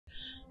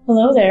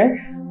Hello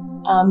there.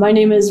 My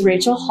name is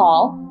Rachel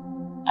Hall.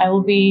 I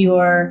will be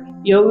your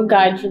yoga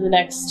guide for the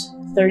next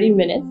 30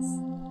 minutes.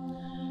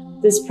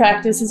 This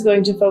practice is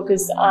going to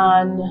focus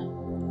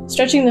on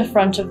stretching the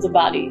front of the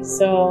body,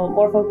 so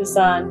more focus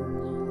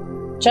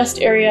on chest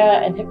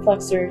area and hip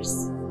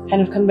flexors,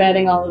 kind of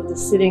combating all of the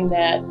sitting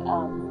that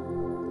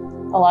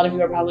a lot of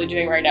you are probably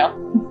doing right now.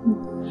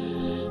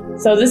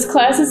 So this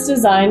class is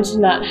designed to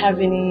not have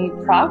any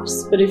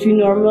props, but if you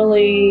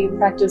normally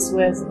practice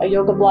with a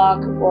yoga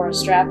block or a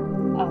strap,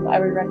 I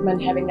would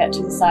recommend having that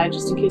to the side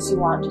just in case you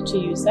want to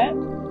use that.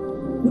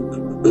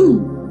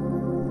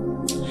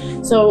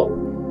 So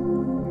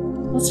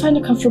let's find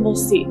a comfortable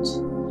seat.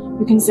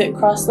 You can sit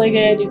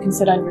cross-legged, you can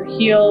sit on your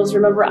heels.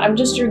 Remember, I'm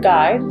just your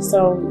guide,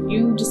 so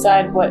you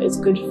decide what is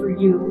good for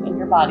you and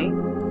your body.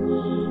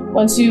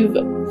 Once you've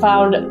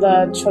found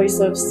the choice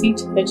of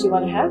seat that you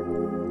want to have,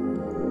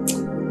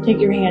 take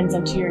your hands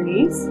onto your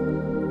knees,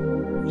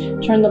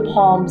 turn the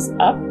palms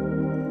up,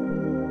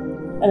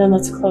 and then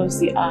let's close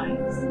the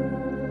eyes.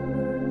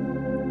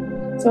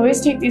 So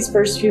always take these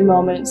first few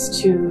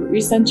moments to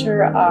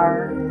recenter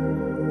our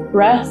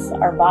breath,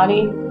 our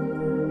body.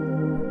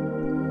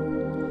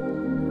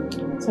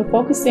 So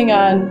focusing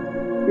on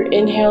your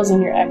inhales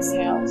and your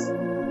exhales,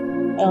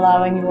 and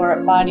allowing your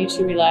body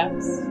to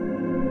relax.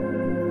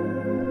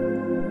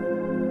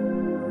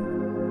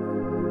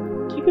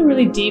 Take a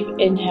really deep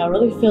inhale,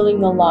 really filling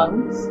the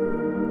lungs,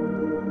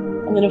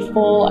 and then a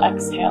full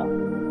exhale.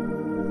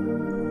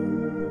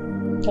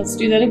 Let's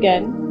do that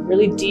again.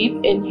 Really deep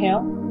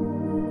inhale,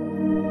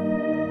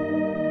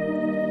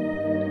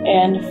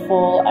 and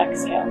full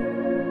exhale.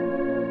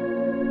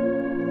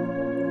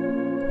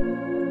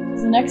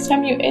 So the next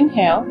time you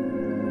inhale,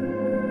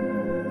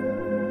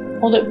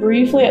 hold it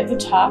briefly at the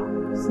top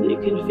so that you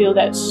can feel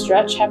that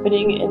stretch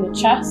happening in the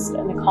chest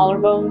and the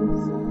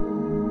collarbones.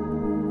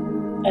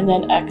 And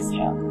then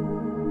exhale.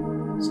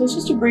 So it's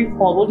just a brief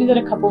hold. We'll do that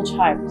a couple of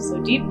times.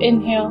 So deep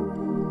inhale.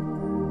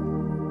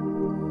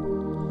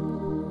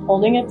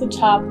 Holding at the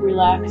top,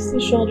 relax the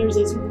shoulders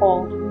as you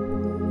hold.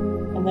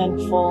 And then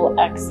full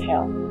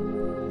exhale.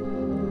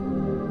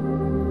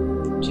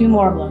 2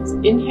 more of those.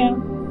 Inhale.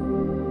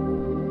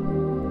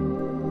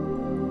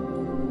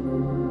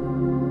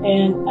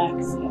 And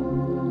exhale.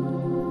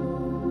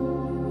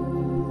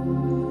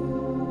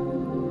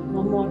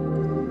 1 more.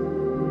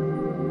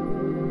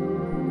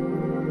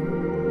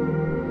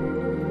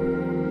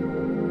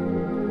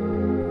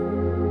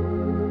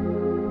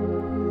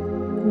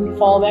 And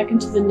fall back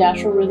into the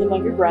natural rhythm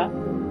of your breath.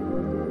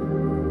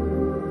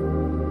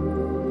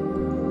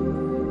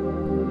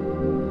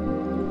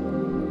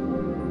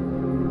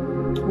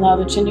 Allow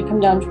the chin to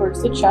come down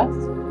towards the chest.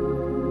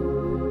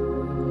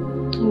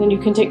 And then you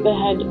can take the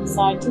head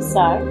side to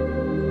side,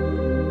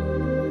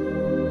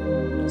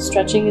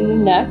 stretching in the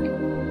neck.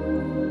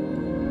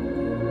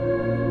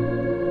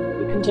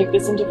 You can take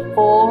this into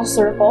full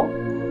circle,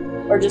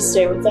 or just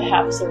stay with the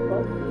half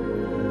circle.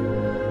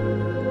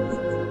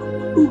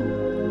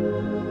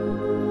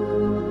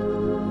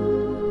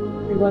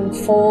 You're going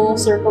full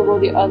circle, go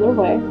the other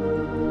way.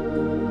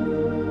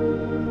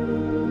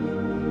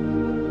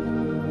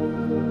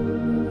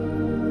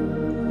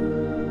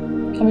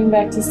 Coming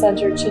back to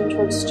center, chin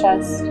towards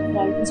chest.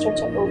 Now you can start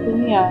to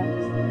open the eyes.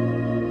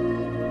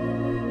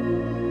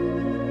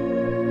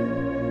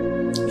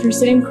 If you're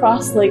sitting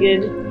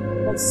cross-legged,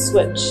 let's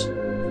switch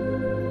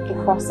to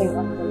crossing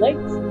up the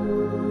legs.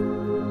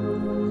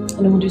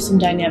 And then we'll do some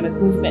dynamic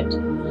movement.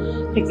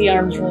 Pick the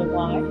arms really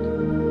wide.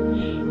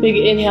 Big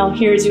inhale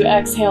here as you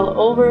exhale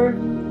over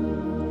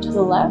to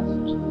the left.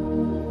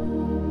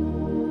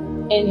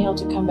 Inhale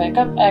to come back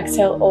up,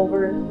 exhale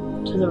over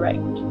to the right.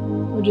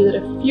 We'll do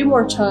that a few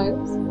more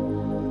times.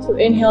 So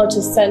inhale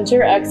to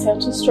center, exhale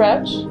to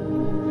stretch.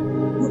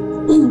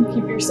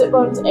 Keep your sit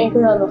bones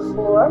anchored on the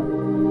floor.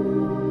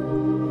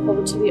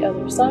 Over to the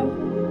other side.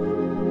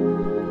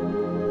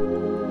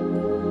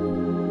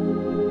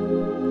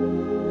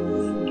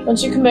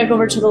 Once you come back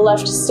over to the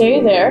left,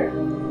 stay there.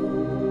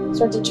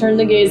 Start to turn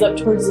the gaze up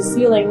towards the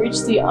ceiling.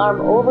 Reach the arm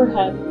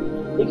overhead.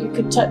 Like you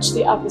could touch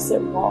the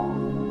opposite wall.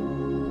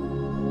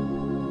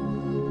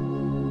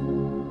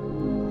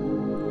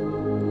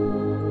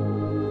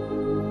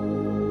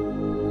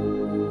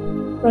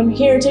 From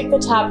here, take the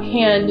top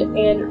hand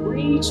and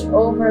reach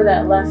over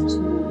that left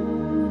knee.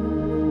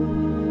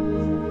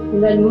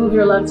 And then move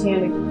your left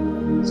hand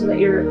again so that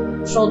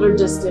you're shoulder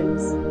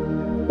distance,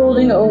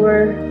 folding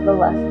over the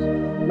left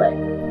leg.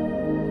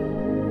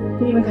 You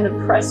can even kind of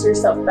press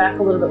yourself back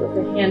a little bit with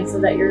the hand so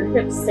that your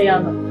hips stay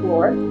on the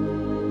floor.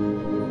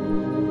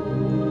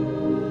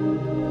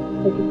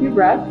 Take a few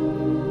breaths.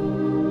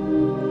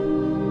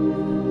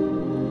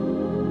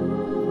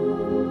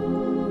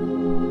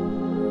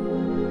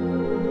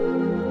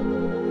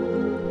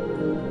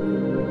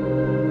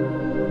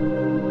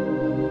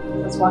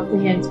 Let's walk the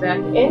hands back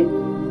in,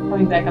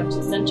 coming back up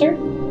to center.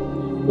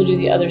 We'll do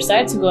the other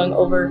side, so going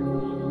over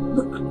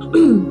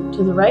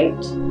to the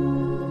right,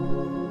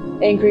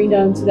 anchoring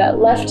down to that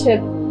left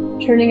hip,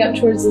 turning up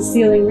towards the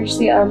ceiling, reach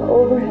the arm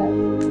overhead,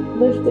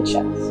 lift the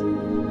chest.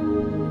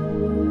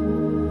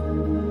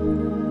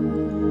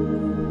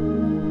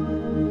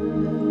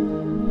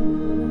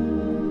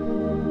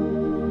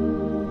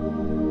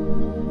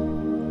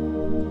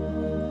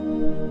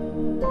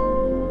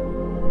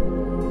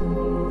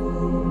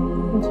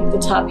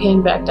 top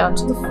hand back down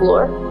to the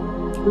floor.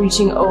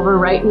 Reaching over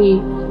right knee.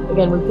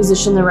 Again, we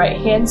position the right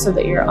hand so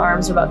that your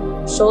arms are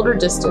about shoulder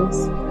distance.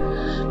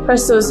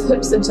 Press those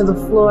hips into the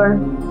floor.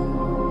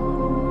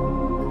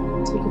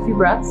 Take a few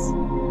breaths.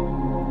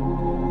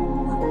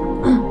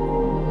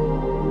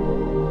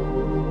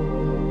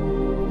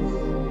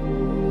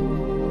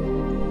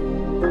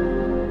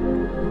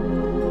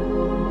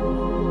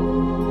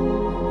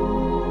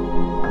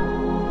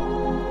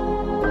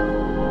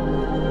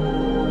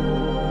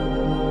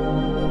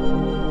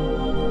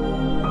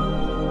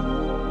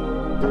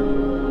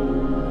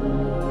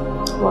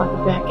 Walk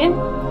it back in.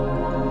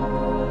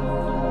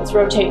 Let's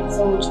rotate.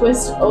 So we'll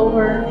twist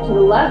over to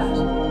the left.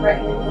 Right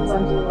hand comes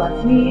onto the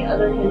left knee.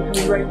 Other hand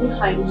comes right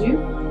behind you.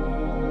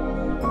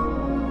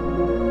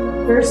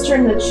 First,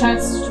 turn the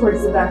chest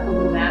towards the back of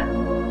the mat,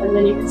 and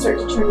then you can start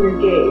to turn your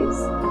gaze.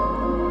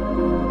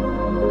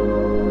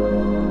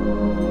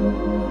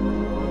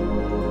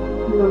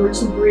 Remember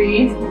to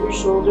breathe. Keep your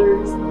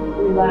shoulders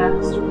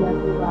relaxed, your neck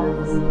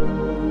relaxed.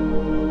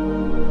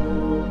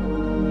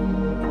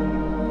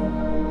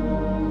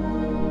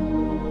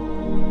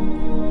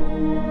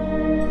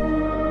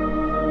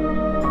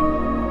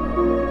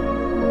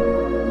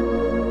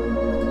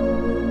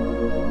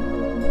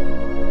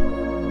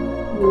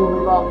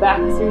 Back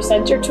through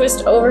center,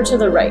 twist over to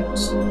the right.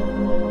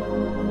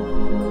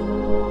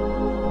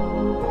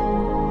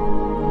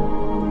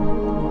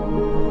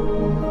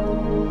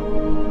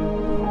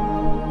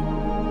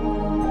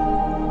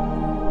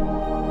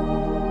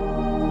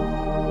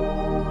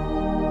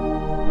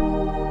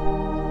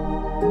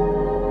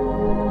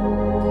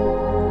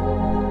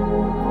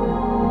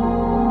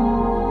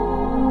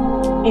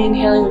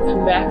 Inhaling, we'll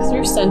come back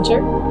through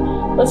center.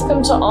 Let's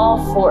come to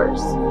all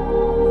fours.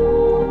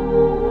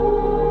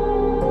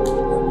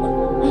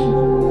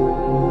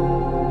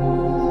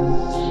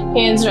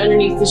 Hands are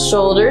underneath the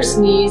shoulders,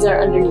 knees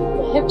are underneath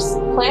the hips.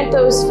 Plant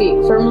those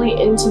feet firmly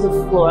into the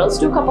floor. Let's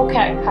do a couple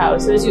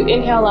cat-cows. So as you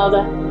inhale, allow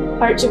the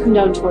heart to come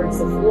down towards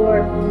the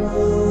floor.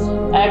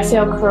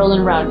 Exhale, curl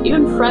and round.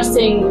 Even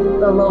pressing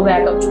the low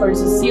back up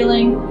towards the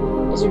ceiling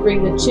as you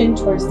bring the chin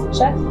towards the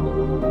chest.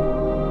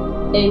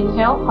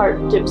 Inhale,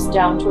 heart dips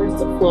down towards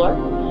the floor.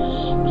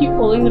 Keep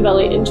pulling the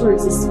belly in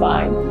towards the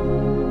spine.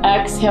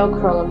 Exhale,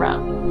 curl and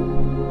round.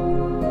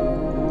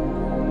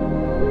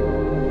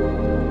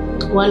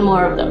 One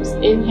more of those.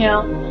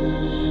 Inhale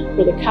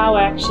for the cow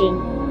action.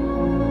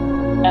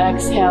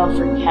 Exhale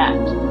for cat.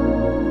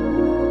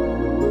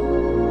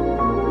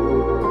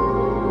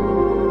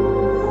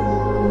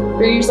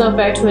 Bring yourself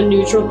back to a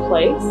neutral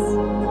place.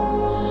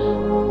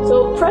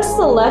 So press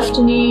the left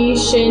knee,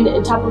 shin,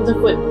 and top of the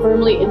foot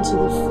firmly into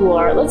the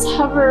floor. Let's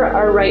hover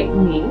our right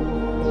knee.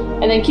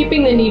 And then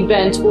keeping the knee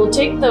bent, we'll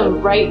take the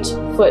right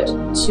foot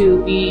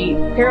to be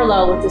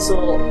parallel with the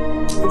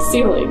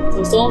ceiling.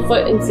 So sole,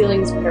 foot, and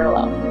ceiling is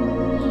parallel.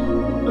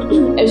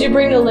 As you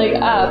bring the leg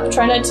up,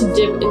 try not to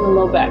dip in the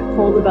low back.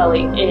 Pull the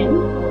belly in.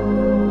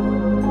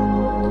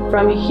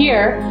 From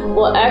here,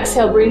 we'll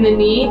exhale, bring the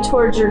knee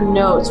towards your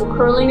nose. So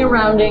curling and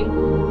rounding,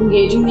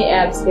 engaging the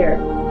abs here.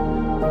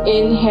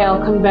 Inhale,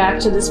 come back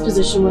to this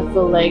position with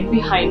the leg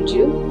behind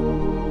you.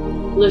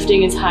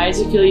 Lifting as high as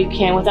you feel you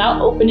can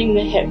without opening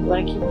the hip. You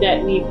want to keep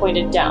that knee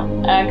pointed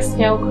down.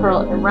 Exhale,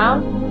 curl and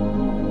round.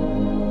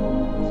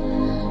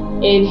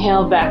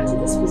 Inhale, back to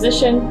this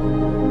position.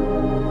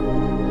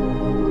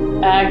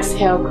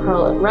 Exhale,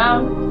 curl it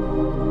round.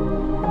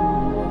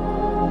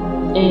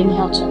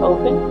 Inhale to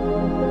open.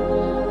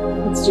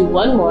 Let's do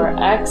one more.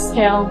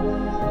 Exhale.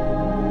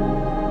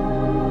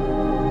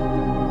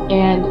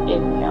 And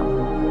inhale.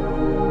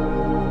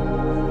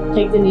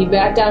 Take the knee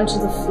back down to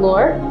the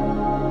floor.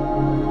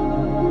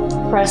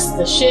 Press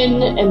the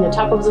shin and the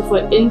top of the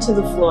foot into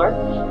the floor.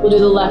 We'll do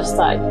the left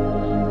side.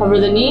 Hover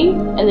the knee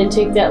and then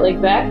take that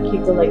leg back.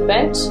 Keep the leg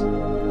bent.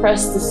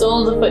 Press the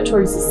sole of the foot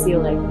towards the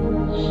ceiling.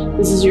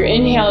 This is your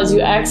inhale. As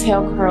you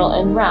exhale, curl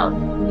and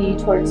round. Knee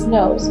towards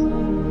nose.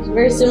 So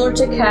very similar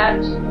to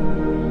cat.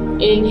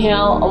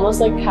 Inhale,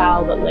 almost like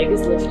cow, but leg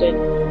is lifted.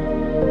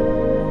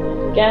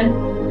 Again.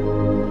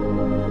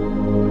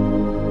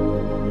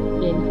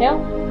 Inhale.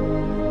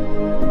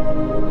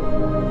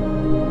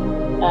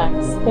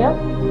 Exhale.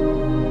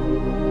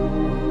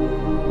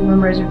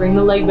 Remember, as you bring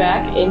the leg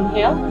back,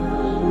 inhale.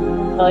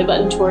 Belly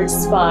button towards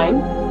spine.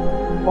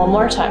 One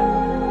more time.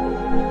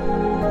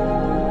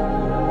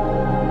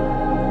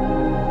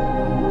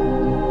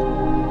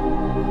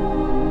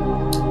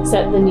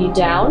 Set the knee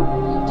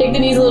down. Take the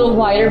knees a little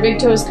wider, big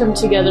toes come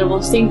together.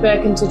 We'll sink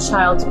back into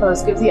child's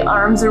pose. Give the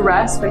arms a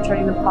rest by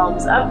turning the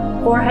palms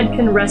up. Forehead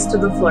can rest to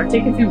the floor.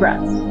 Take a few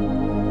breaths.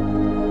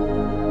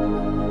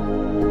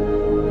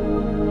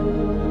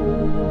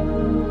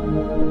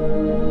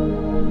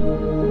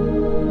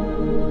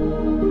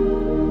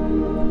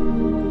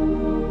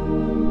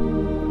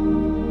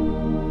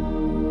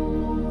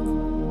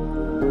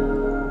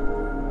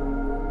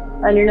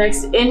 On your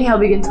next inhale,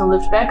 begin to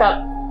lift back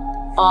up.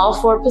 All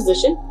four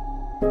position.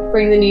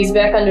 Bring the knees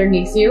back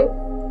underneath you.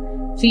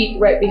 Feet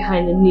right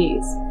behind the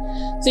knees.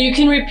 So you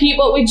can repeat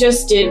what we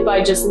just did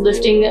by just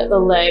lifting the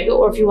leg,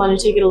 or if you want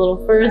to take it a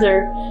little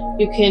further,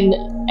 you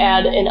can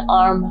add an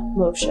arm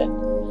motion.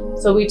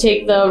 So we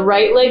take the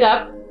right leg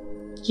up,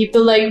 keep the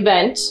leg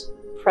bent,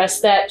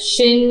 press that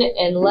shin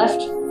and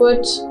left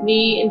foot,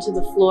 knee into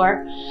the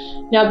floor.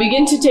 Now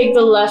begin to take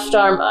the left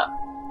arm up.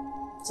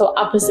 So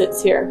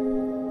opposites here.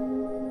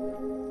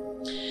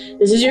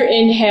 This is your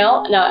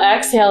inhale. Now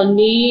exhale,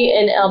 knee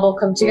and elbow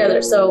come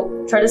together. So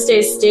try to stay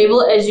as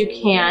stable as you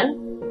can.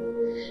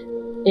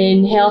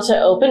 Inhale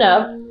to open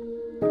up.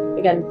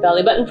 Again,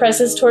 belly button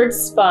presses towards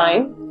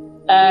spine.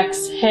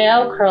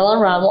 Exhale, curl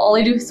and round. We'll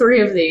only do 3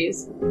 of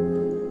these.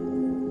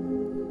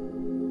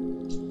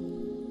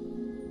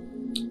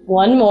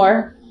 1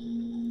 more.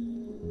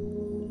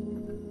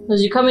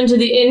 As you come into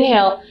the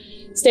inhale,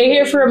 stay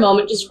here for a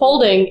moment, just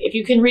holding. If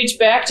you can reach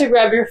back to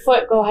grab your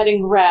foot, go ahead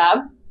and grab.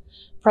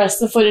 Press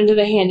the foot into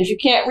the hand. If you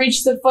can't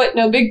reach the foot,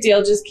 no big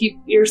deal. Just keep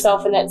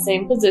yourself in that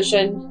same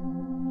position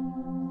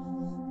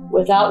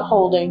without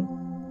holding.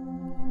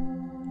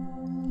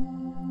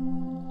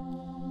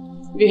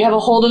 If you have a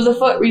hold of the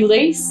foot,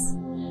 release,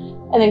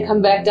 and then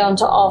come back down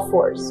to all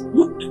 4s.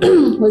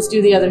 Let's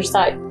do the other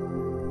side.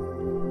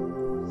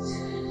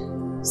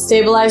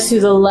 Stabilize through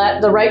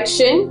the right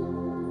shin,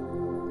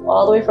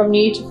 all the way from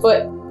knee to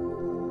foot.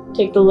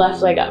 Take the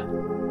left leg up.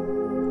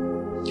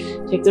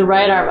 Take the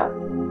right arm up.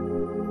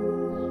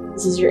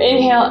 This is your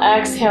inhale,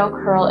 exhale,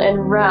 curl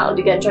and round.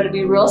 Again, try to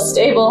be real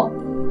stable.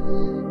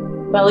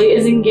 Belly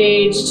is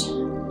engaged.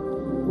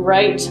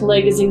 Right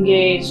leg is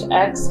engaged.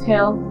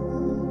 Exhale.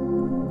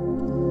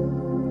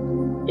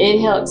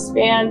 Inhale,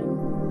 expand.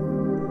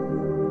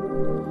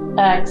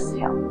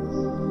 Exhale.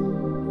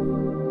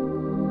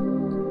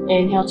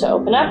 Inhale to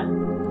open up.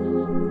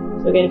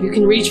 So again, if you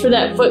can reach for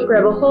that foot,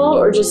 grab a hold,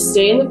 or just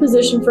stay in the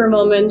position for a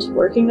moment,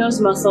 working those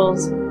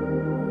muscles.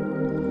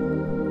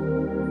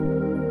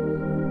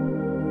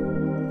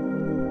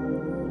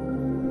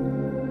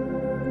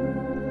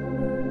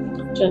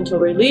 Gentle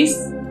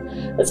release.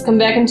 Let's come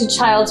back into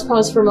child's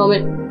pose for a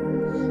moment.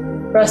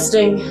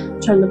 Resting,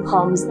 turn the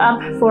palms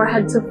up,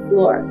 forehead to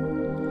floor.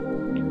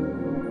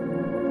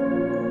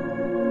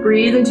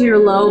 Breathe into your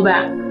low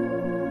back.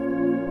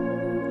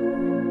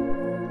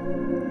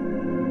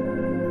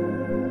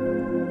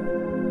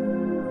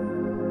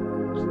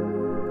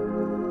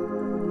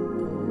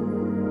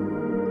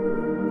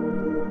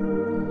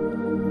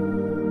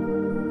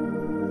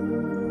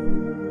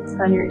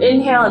 On your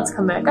inhale, let's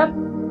come back up.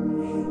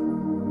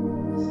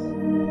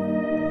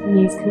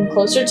 Knees come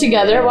closer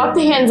together. Walk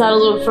the hands out a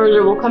little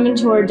further. We'll come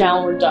into our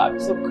downward dog.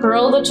 So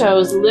curl the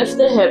toes, lift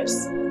the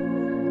hips.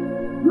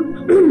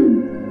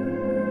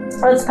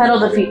 Let's pedal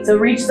the feet. So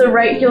reach the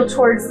right heel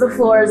towards the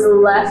floor as the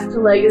left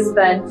leg is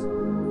bent.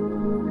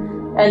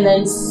 And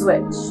then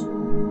switch.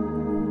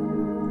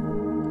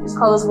 Just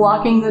call this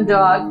walking the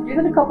dog. Do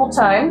that a couple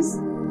times.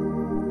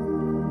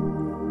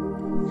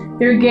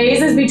 Your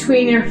gaze is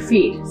between your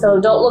feet, so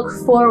don't look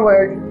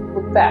forward,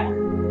 look back.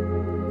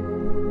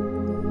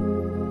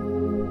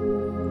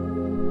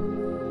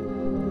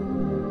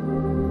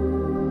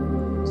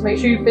 So make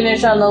sure you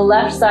finish on the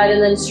left side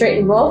and then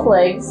straighten both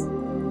legs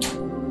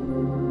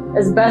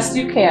as best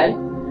you can.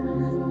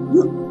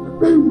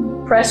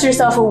 Press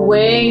yourself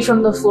away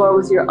from the floor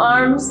with your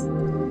arms,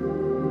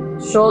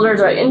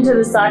 shoulders are into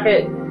the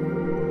socket.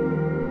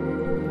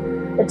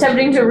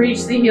 Attempting to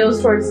reach the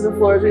heels towards the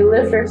floor as we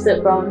lift our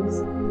sit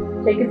bones.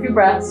 Take a few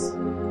breaths.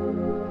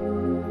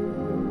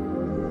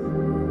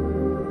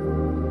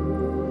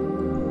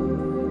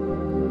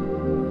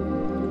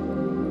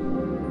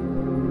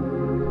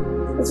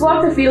 Let's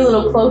walk the feet a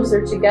little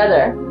closer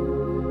together.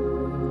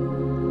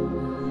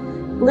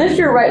 Lift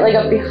your right leg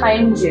up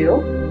behind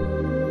you.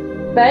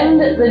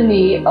 Bend the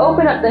knee,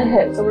 open up the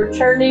hip. So we're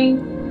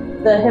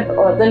turning the hip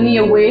or the knee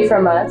away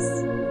from us.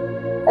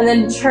 And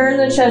then turn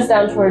the chest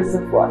down towards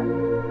the floor.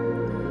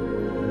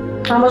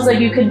 Almost like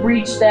you could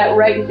reach that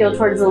right heel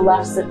towards the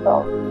left sit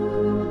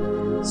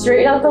bone.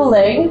 Straighten out the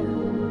leg.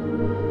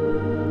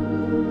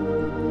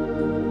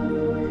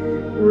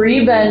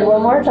 Rebend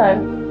one more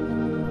time.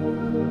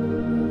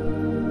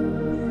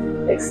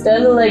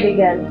 Extend the leg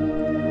again.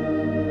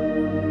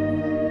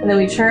 And then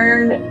we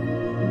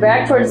turn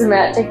back towards the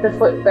mat, take the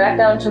foot back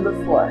down to the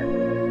floor.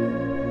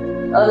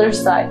 Other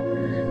side.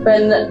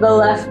 Bend the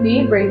left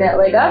knee, bring that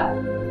leg up.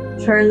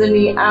 Turn the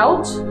knee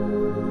out.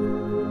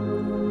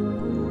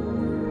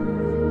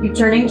 Keep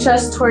turning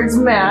chest towards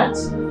mat.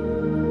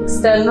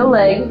 Extend the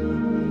leg.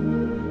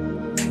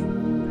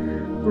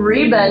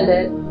 Rebend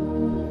it.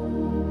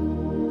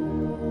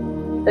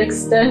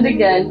 Extend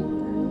again.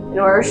 You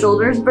know, our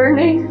shoulders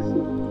burning?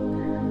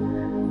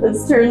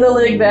 Let's turn the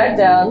leg back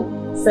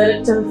down. Set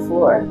it to the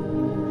floor.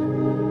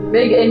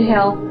 Big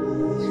inhale.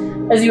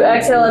 As you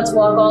exhale, let's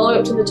walk all the way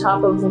up to the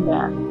top of the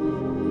mat.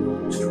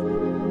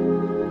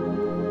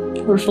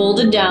 We're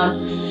folded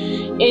down.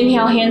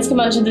 Inhale, hands come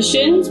out to the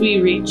shins. We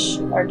reach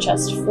our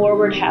chest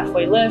forward,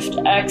 halfway lift.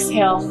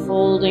 Exhale,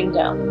 folding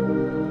down.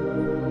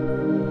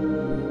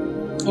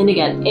 And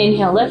again,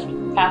 inhale, lift,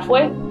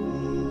 halfway.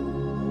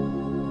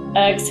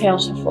 Exhale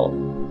to fold.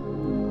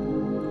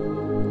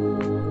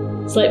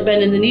 Slight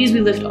bend in the knees, we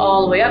lift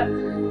all the way up.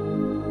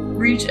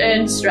 Reach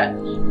and stretch.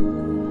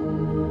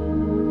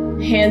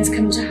 Hands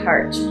come to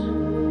heart.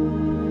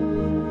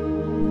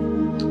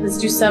 Let's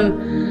do some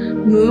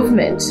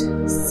movement.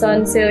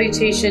 Sun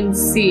salutation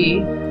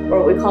C, or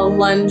what we call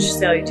lunge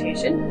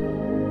salutation.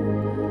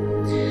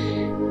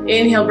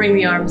 Inhale, bring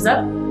the arms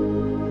up.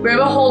 Grab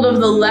a hold of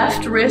the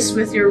left wrist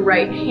with your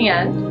right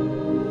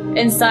hand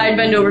and side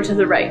bend over to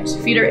the right.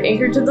 Feet are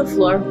anchored to the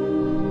floor.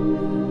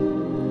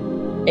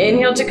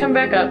 Inhale to come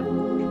back up.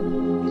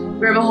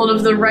 Grab a hold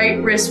of the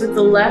right wrist with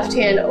the left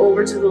hand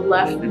over to the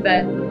left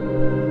bend.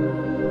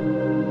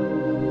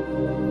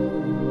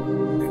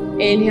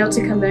 Inhale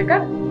to come back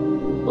up. A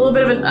little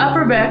bit of an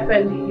upper back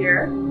bend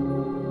here.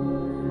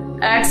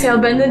 Exhale,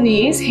 bend the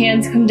knees,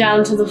 hands come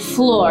down to the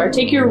floor.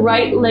 Take your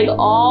right leg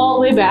all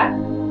the way back.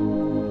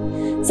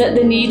 Set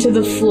the knee to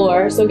the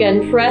floor. So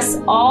again, press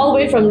all the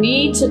way from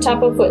knee to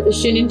top of foot, the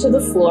shin into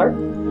the floor.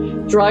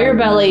 Draw your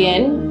belly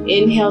in.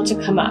 Inhale to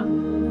come up.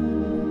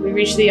 We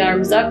reach the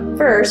arms up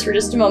first for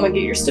just a moment,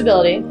 get your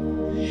stability.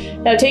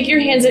 Now take your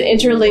hands and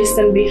interlace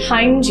them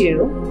behind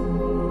you.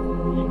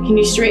 Can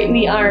you straighten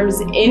the arms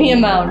any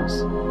amount?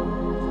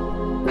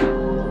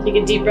 Take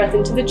a deep breath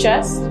into the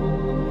chest.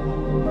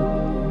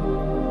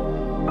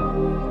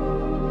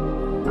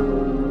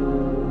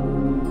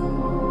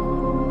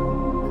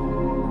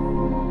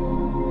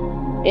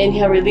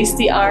 Inhale, release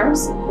the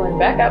arms, going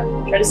back up.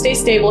 Try to stay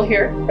stable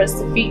here. Press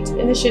the feet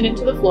and the shin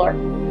into the floor.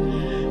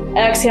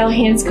 Exhale,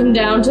 hands come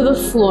down to the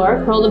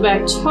floor. Curl the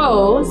back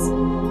toes.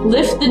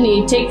 Lift the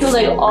knee, take the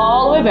leg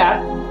all the way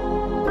back.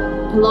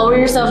 Lower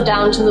yourself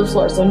down to the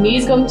floor. So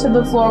knees come to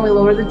the floor, we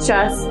lower the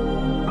chest.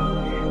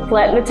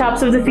 Flatten the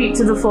tops of the feet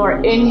to the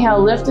floor.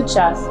 Inhale, lift the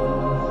chest.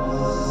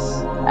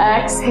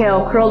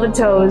 Exhale, curl the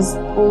toes.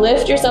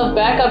 Lift yourself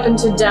back up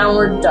into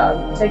downward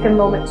dog. Take a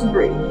moment to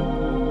breathe.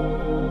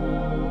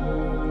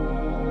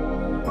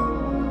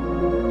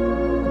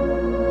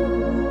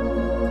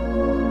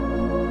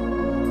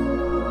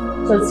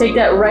 So let's take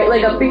that right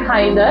leg up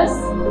behind us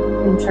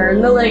and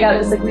turn the leg out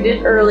just like we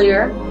did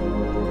earlier.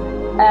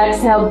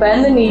 Exhale,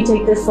 bend the knee,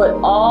 take the foot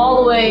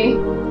all the way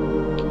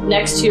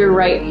next to your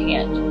right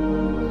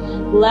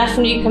hand. Left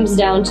knee comes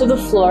down to the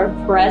floor,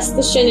 press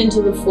the shin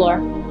into the floor.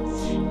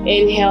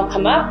 Inhale,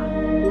 come up,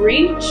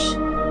 reach.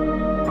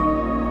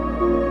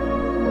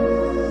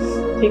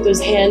 Take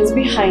those hands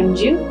behind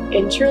you,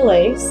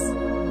 interlace.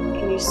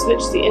 Can you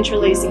switch the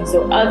interlacing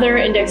so other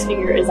index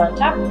finger is on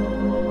top?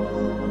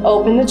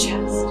 Open the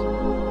chest.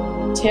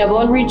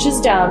 Tailbone reaches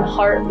down,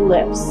 heart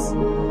lifts.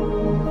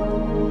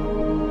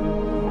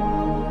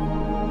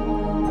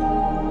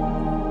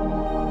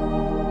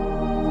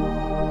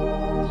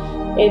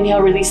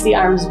 Inhale, release the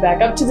arms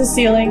back up to the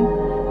ceiling.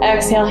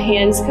 Exhale,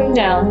 hands come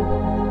down.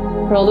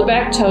 Curl the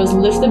back toes,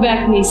 lift the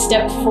back knee,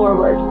 step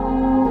forward.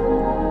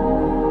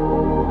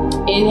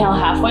 Inhale,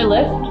 halfway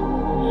lift.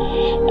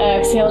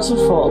 Exhale to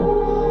fold.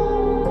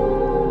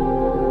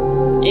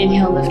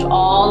 Inhale, lift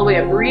all the way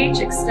up, reach,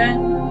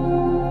 extend.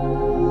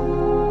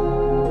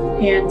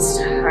 Hands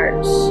to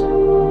heart.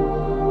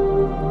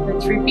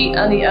 Let's repeat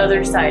on the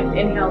other side.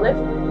 Inhale, lift.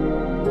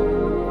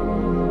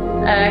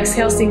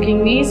 Exhale,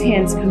 sinking knees,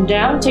 hands come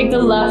down. Take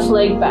the left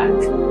leg back.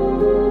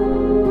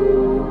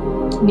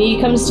 Knee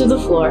comes to the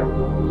floor.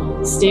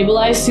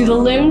 Stabilize through the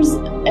limbs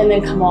and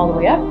then come all the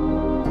way up.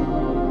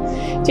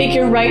 Take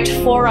your right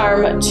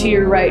forearm to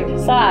your right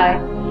thigh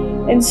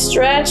and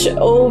stretch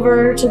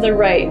over to the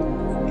right.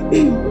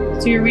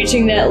 So you're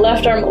reaching that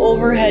left arm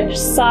overhead,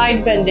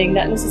 side bending,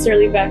 not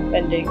necessarily back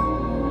bending.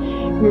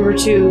 Remember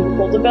to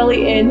hold the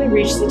belly in,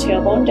 reach the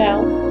tailbone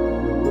down.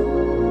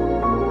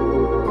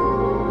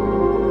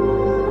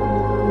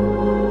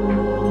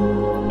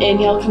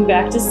 Inhale, come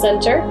back to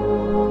center.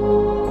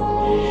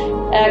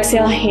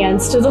 Exhale,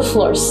 hands to the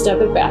floor, step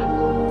it back.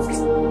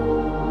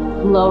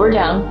 Lower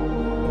down.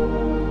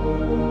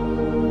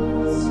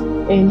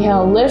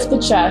 Inhale, lift the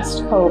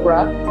chest,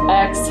 cobra.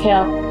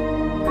 Exhale,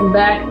 come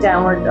back,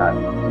 downward dog.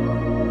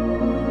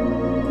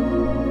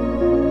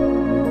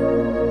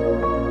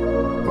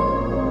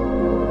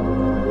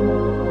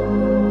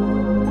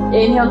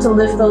 Inhale to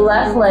lift the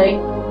left leg.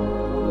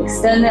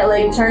 Extend that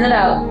leg, turn it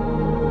out.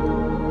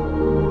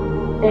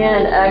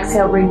 And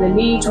exhale, bring the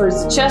knee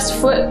towards the chest,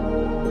 foot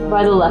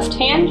by the left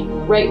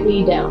hand, right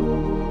knee down.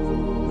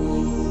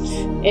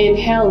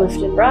 Inhale,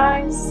 lift and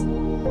rise.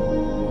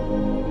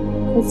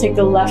 Let's take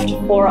the left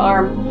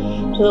forearm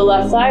to the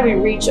left thigh. We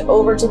reach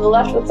over to the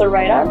left with the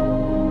right arm.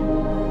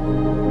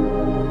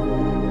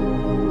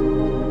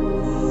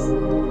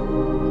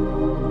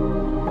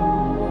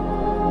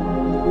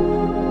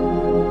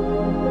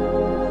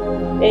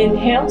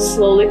 Inhale,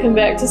 slowly come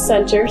back to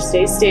center,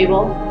 stay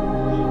stable.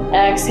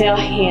 Exhale,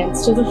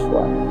 hands to the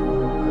floor.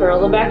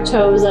 Curl the back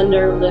toes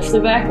under, lift the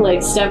back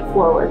leg, step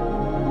forward.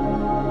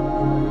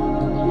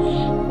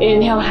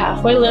 Inhale,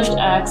 halfway lift,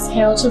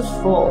 exhale to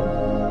fold.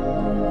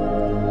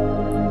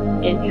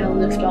 Inhale,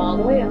 lift all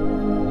the way up.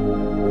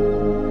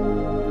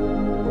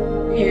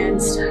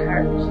 Hands to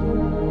heart.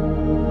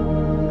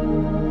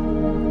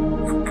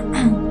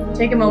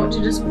 Take a moment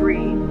to just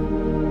breathe.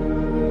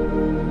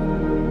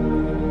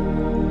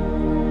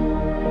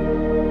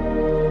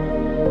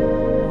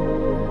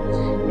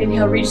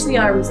 Inhale, reach the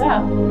arms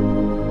up.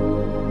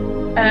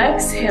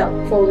 Exhale,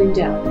 folding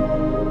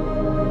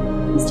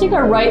down. Let's take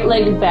our right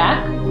leg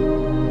back.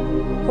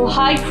 So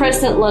high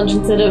crescent lunge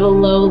instead of a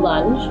low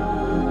lunge.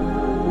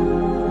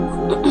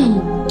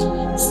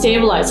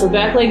 Stabilize, so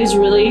back leg is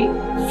really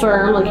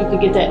firm, like you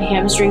could get that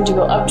hamstring to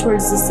go up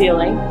towards the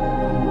ceiling.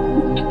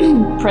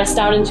 Press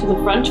down into the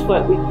front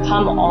foot, we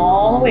come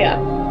all the way up.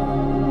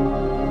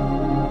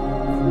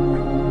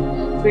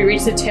 So we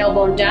reach the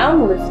tailbone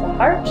down, lift the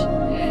heart,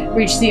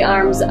 reach the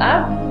arms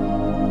up.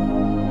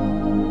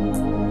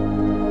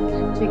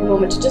 Take a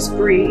moment to just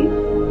breathe.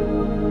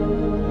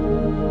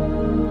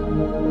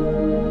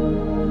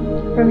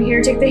 From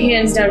here, take the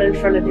hands down in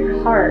front of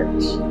your heart.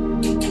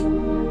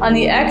 On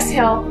the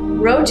exhale,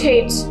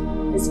 rotate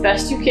as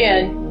best you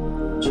can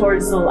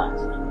towards the left.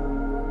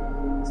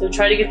 So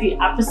try to get the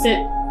opposite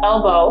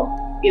elbow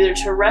either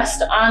to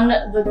rest on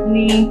the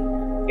knee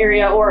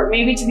area or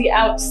maybe to the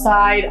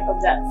outside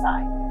of that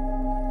side.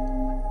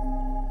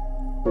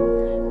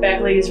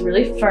 Back leg is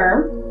really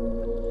firm.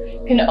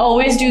 You can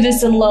always do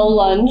this in low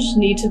lunge,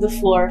 knee to the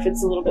floor if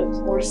it's a little bit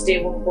more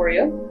stable for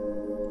you.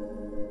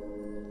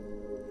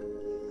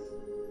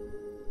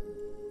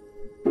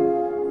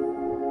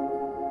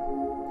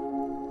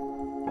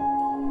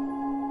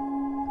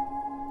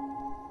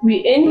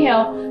 We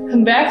inhale,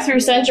 come back through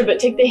center, but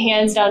take the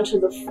hands down to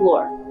the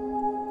floor.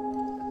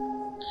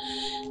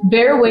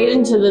 Bear weight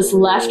into this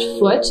left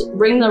foot.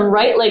 Bring the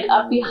right leg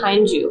up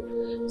behind you.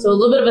 So a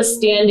little bit of a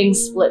standing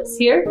splits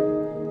here.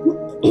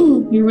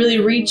 You're really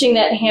reaching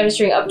that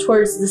hamstring up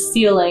towards the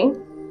ceiling,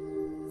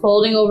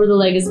 folding over the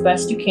leg as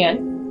best you can.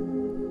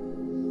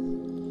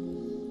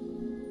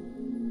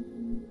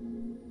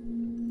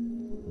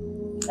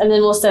 And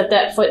then we'll set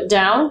that foot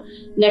down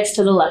next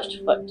to the left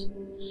foot.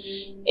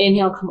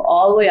 Inhale, come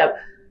all the way up.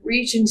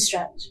 Reach and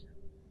stretch.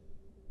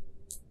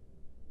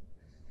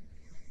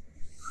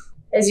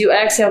 As you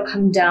exhale,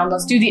 come down.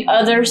 Let's do the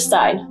other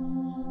side.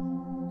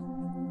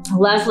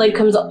 Left leg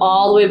comes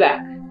all the way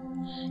back.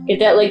 Get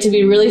that leg to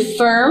be really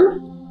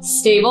firm,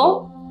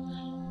 stable,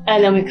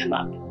 and then we come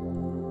up.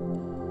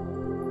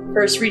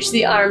 First, reach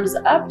the arms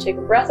up. Take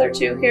a breath or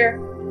two here.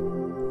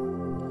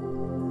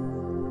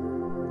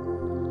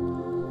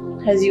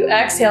 As you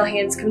exhale,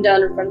 hands come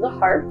down in front of the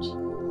heart.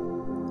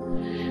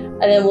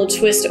 And then we'll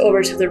twist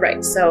over to the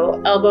right.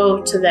 So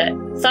elbow to that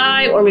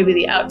thigh or maybe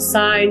the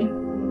outside.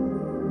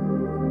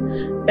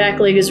 Back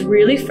leg is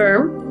really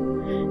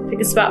firm. Pick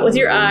a spot with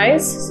your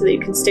eyes so that you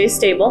can stay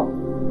stable.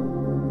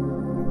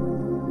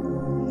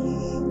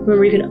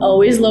 Remember, you can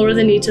always lower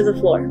the knee to the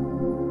floor.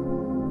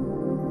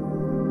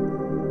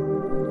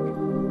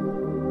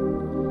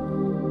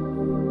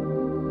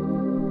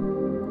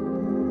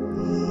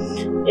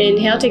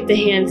 Inhale, take the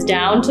hands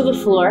down to the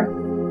floor.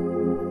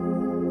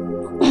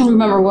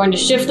 Remember, we're going to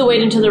shift the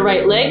weight into the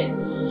right leg.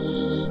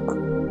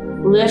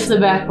 Lift the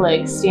back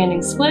leg,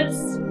 standing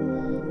splits,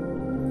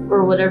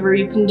 or whatever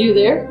you can do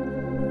there.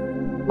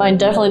 Mine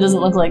definitely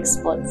doesn't look like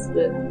splits,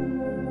 but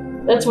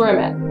that's where I'm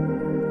at.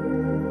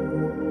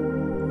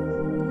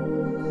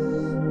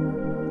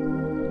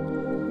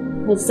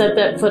 Let's set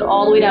that foot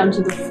all the way down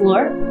to the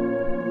floor.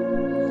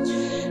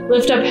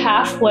 Lift up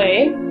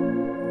halfway.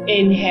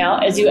 Inhale.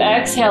 As you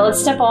exhale, let's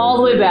step all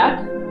the way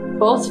back.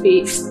 Both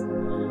feet.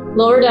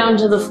 Lower down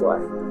to the floor.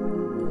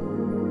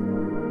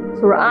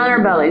 So we're on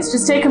our bellies.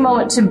 Just take a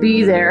moment to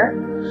be there.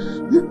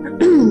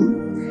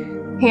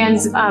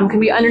 Hands can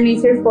be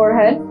underneath your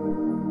forehead.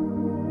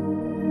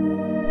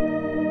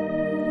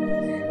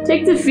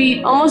 Take the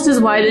feet almost as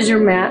wide as your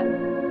mat.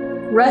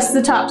 Rest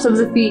the tops of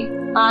the feet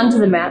onto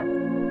the mat.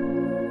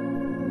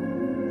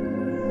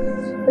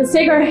 Let's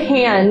take our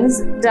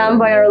hands down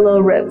by our low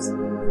ribs.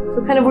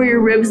 So kind of where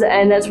your ribs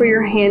end, that's where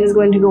your hand is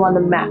going to go on the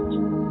mat.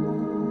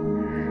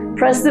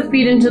 Press the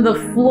feet into the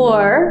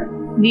floor.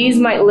 Knees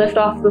might lift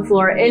off the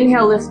floor.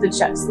 Inhale, lift the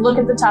chest. Look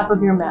at the top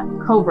of your mat.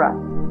 Cobra.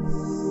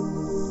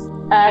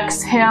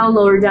 Exhale,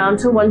 lower down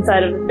to one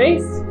side of the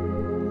face.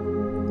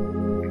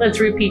 Let's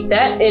repeat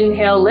that.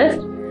 Inhale,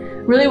 lift.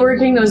 Really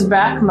working those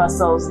back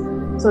muscles.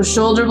 So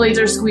shoulder blades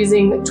are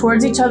squeezing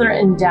towards each other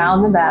and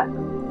down the back.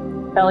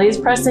 Belly is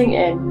pressing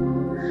in.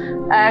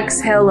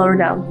 Exhale, lower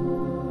down.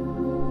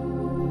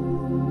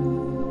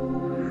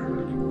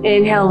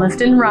 Inhale,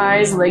 lift and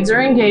rise. Legs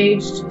are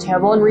engaged.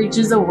 Tailbone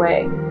reaches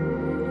away.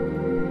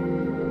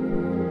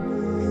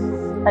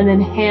 And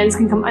then hands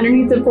can come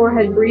underneath the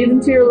forehead. Breathe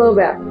into your low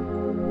back.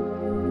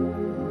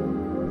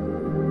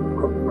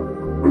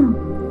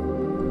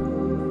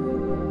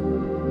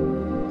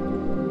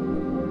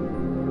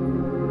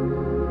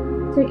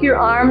 Take your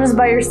arms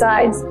by your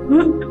sides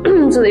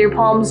so that your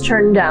palms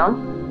turn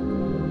down.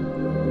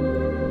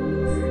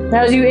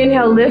 Now as you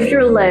inhale, lift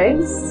your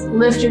legs,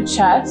 lift your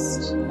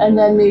chest, and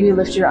then maybe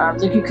lift your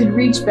arms. Like you could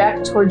reach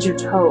back towards your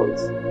toes.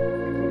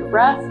 Take a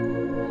breath.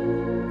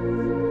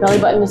 Belly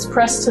button is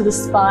pressed to the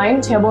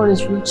spine. Tailbone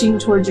is reaching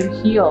towards your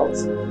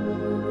heels.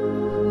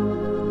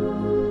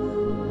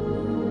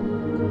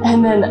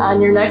 And then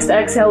on your next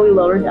exhale, we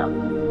lower down.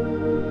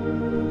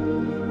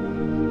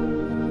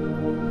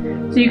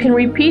 So you can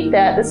repeat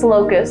that, this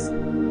locust,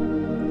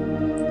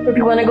 If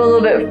you want to go a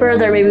little bit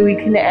further, maybe we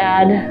can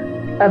add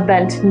a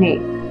bent knee.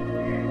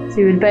 So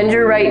you would bend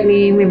your right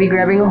knee, maybe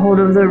grabbing a hold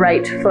of the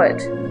right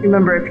foot.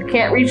 Remember, if you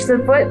can't reach the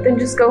foot, then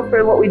just go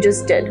for what we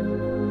just did.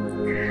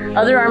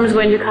 Other arm is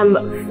going to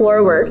come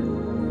forward.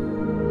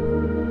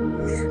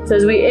 So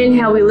as we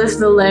inhale, we lift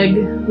the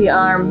leg, the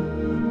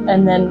arm,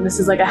 and then this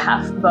is like a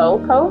half bow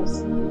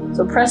pose.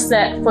 So press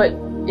that foot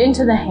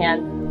into the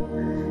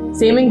hand.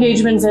 Same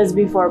engagements as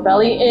before,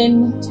 belly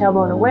in,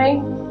 tailbone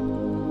away.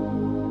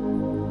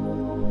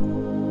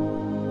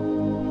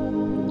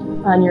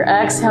 On your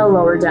exhale,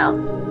 lower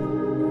down.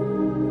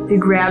 If you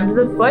grabbed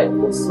the foot,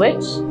 we'll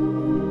switch.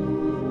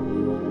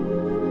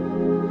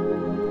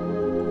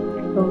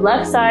 The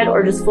left side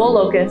or just full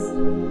locust.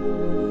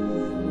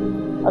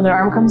 Other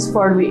arm comes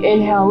forward, we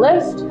inhale,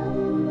 lift.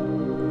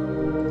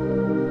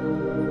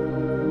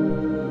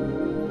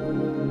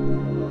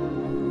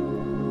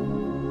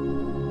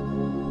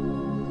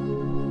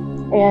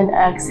 And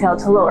exhale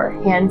to lower,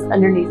 hands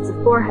underneath the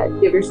forehead.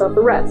 Give yourself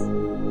a rest.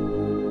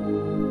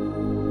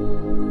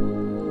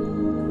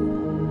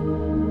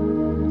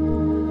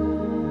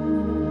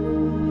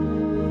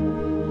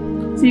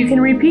 So you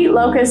can repeat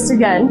locust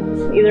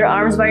again, either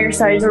arms by your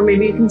sides, or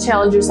maybe you can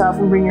challenge yourself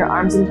and bring your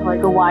arms into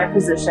like a Y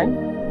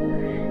position.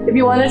 If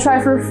you want to try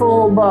for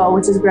full bow,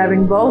 which is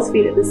grabbing both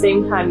feet at the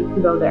same time, you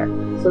can go there.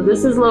 So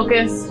this is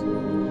locust,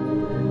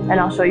 and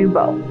I'll show you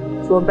bow.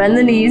 So we'll bend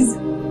the knees,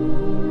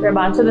 grab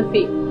onto the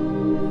feet.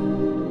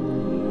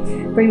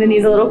 Bring the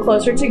knees a little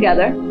closer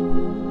together.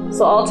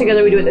 So all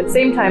together we do it at the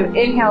same time.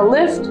 Inhale,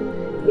 lift,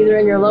 either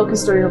in your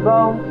locust or your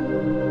bow.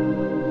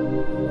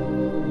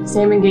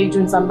 Same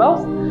engagements on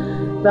both.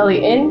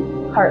 Belly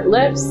in, heart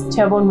lifts,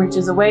 tailbone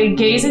reaches away,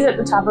 gaze is at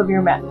the top of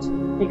your mat.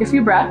 Take a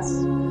few breaths.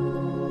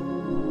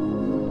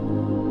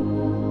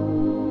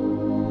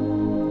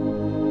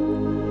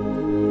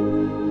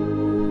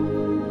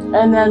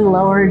 And then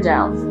lower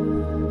down.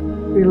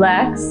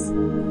 Relax.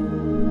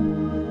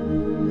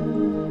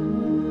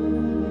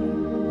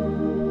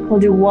 We'll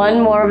do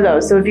one more of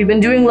those. So if you've been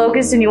doing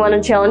locust and you want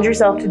to challenge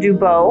yourself to do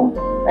bow,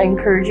 I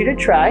encourage you to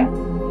try.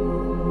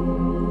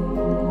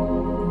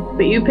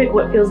 But you pick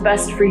what feels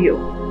best for you.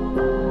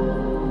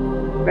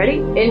 Ready?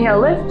 Inhale,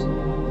 lift.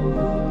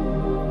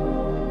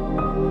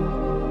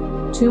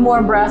 2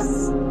 more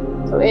breaths.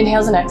 So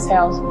inhales and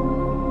exhales.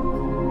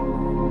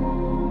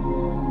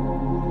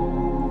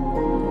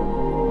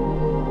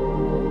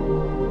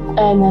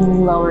 And then we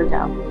lower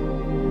down.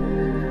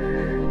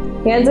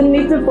 Hands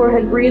underneath the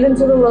forehead, breathe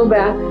into the low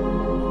back.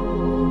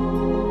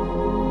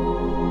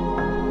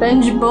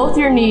 Bend both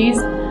your knees,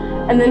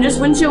 and then just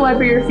windshield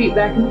wiper your feet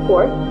back and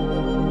forth.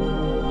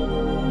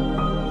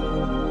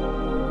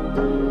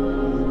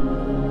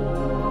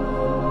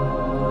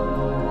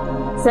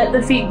 Set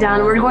the feet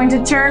down. We're going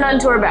to turn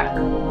onto our back.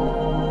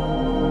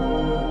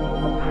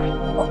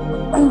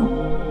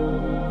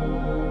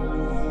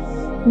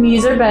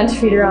 Knees are bent,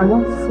 feet are on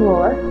the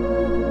floor.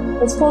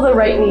 Let's pull the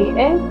right knee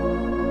in.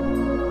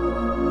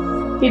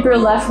 Keep your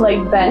left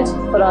leg bent,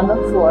 foot on the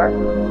floor.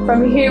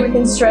 From here, we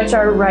can stretch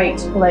our right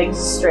leg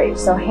straight.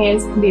 So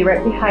hands can be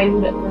right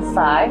behind the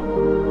thigh.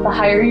 The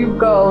higher you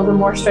go, the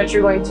more stretch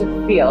you're going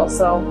to feel.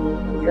 So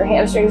if your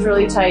hamstring's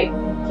really tight,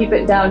 keep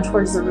it down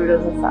towards the root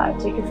of the thigh.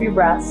 Take a few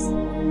breaths.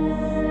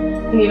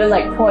 You can even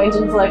like point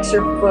and flex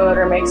your foot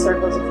or make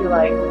circles if you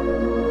like.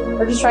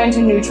 We're just trying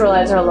to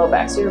neutralize our low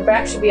back. So your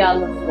back should be on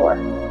the floor.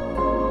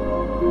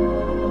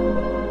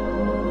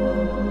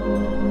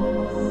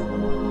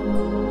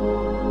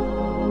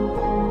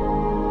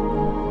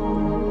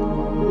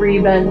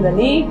 Rebend the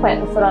knee,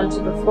 plant the foot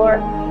onto the floor,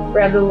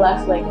 grab the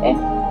left leg in.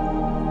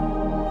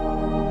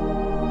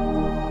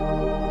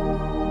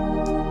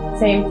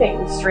 Same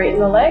thing, straighten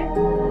the leg.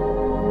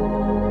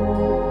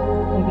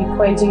 Maybe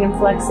pointing and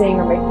flexing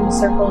or making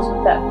circles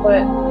with that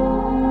foot.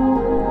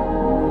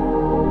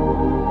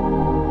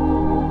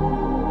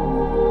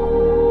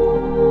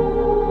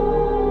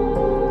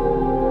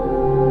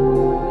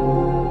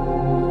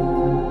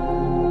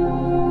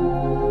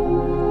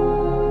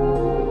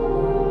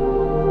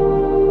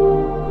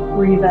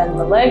 Rebend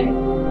the leg.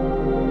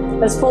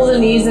 Let's pull the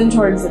knees in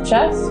towards the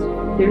chest.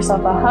 Give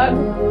yourself a hug,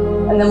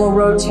 and then we'll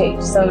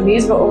rotate. So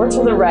knees go over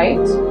to the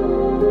right.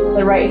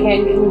 The right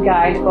hand can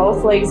guide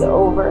both legs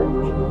over.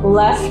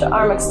 Left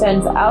arm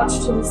extends out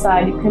to the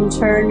side. You can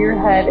turn your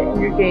head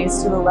and your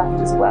gaze to the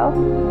left as well.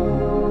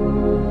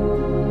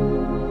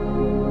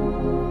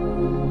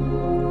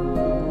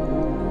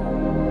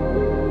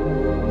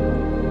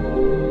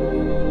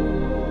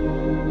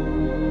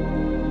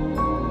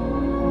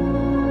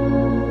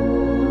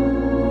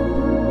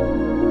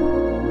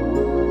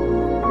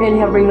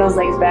 Inhale, bring those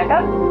legs back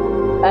up.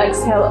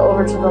 Exhale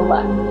over to the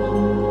left.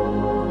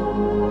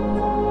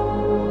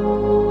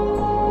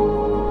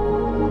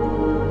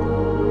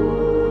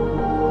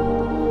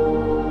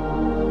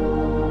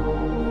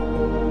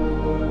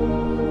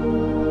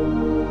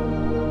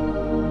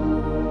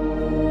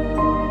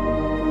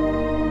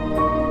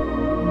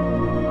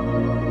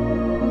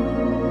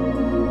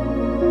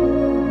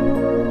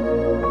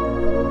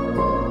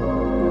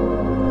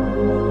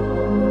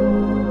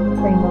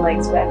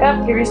 hands back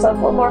up. Give yourself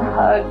one more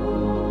hug.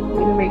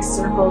 Even make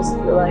circles if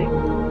you like.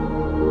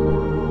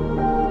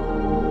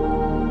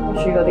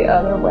 Make sure you go the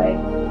other way.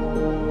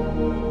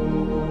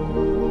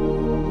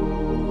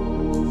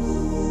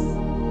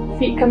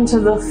 Feet come to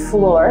the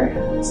floor.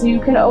 So you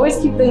can always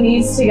keep the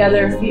knees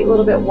together, feet a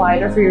little bit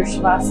wider for your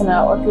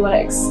Shavasana, or if you want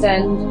to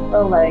extend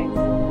the legs.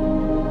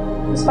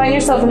 Just find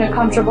yourself in a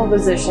comfortable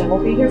position.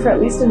 We'll be here for at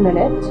least a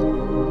minute.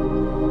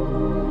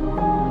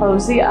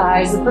 Close the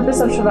eyes. The purpose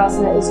of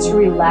Shavasana is to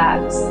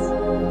relax.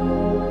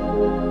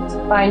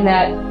 To find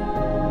that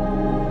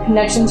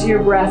connection to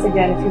your breath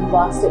again if you've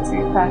lost it through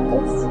your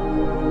practice.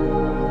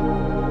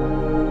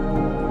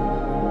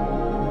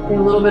 Get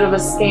a little bit of a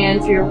scan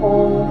through your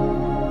whole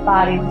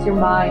body with your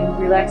mind,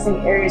 relaxing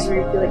areas where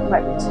you feel like you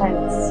might be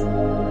tense.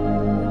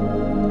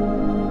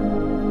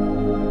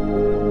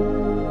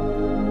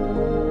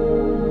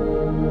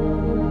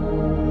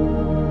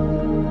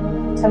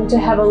 Attempt to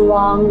have a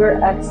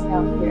longer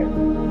exhale here.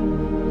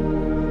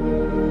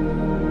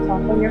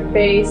 Soften your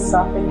face,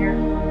 soften your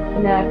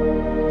neck,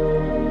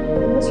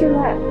 and just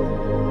relax.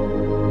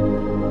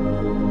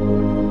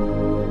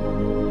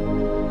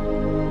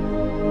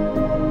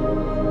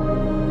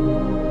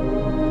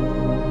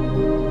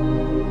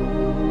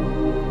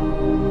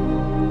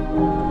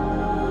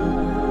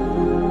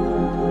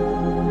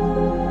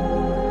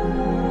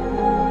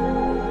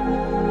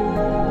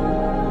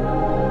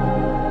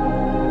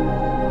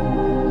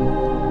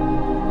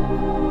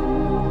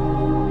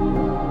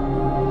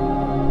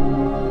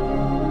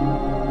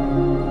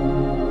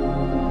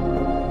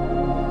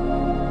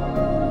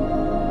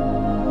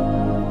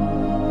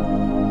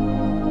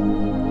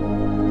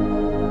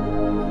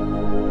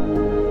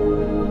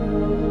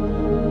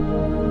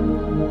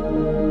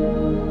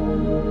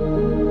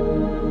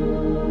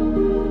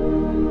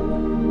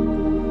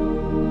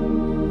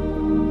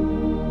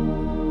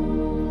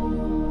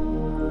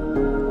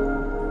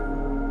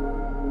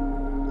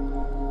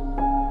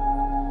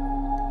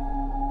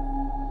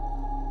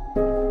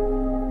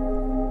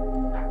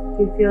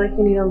 If you feel like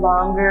you need a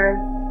longer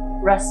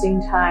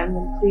resting time,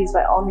 then please,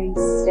 by all means,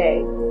 stay.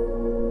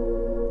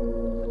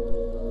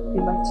 If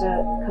you'd like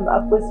to come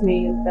up with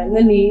me, bend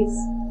the knees,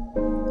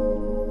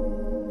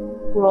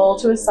 roll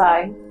to a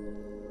side,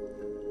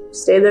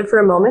 stay there for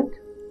a moment.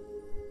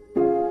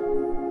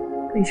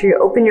 Make sure you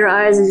open your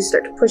eyes as you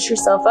start to push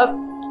yourself up.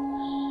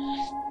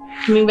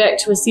 Coming back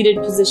to a seated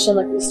position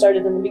like we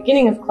started in the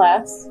beginning of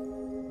class.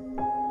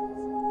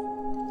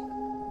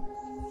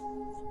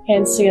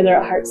 Hands together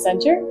at heart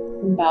center.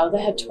 And bow the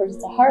head towards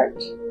the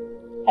heart,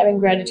 having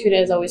gratitude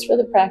as always for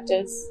the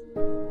practice.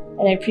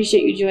 And I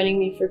appreciate you joining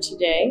me for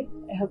today.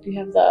 I hope you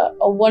have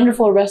a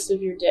wonderful rest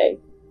of your day.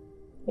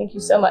 Thank you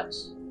so much.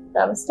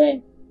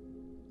 Namaste.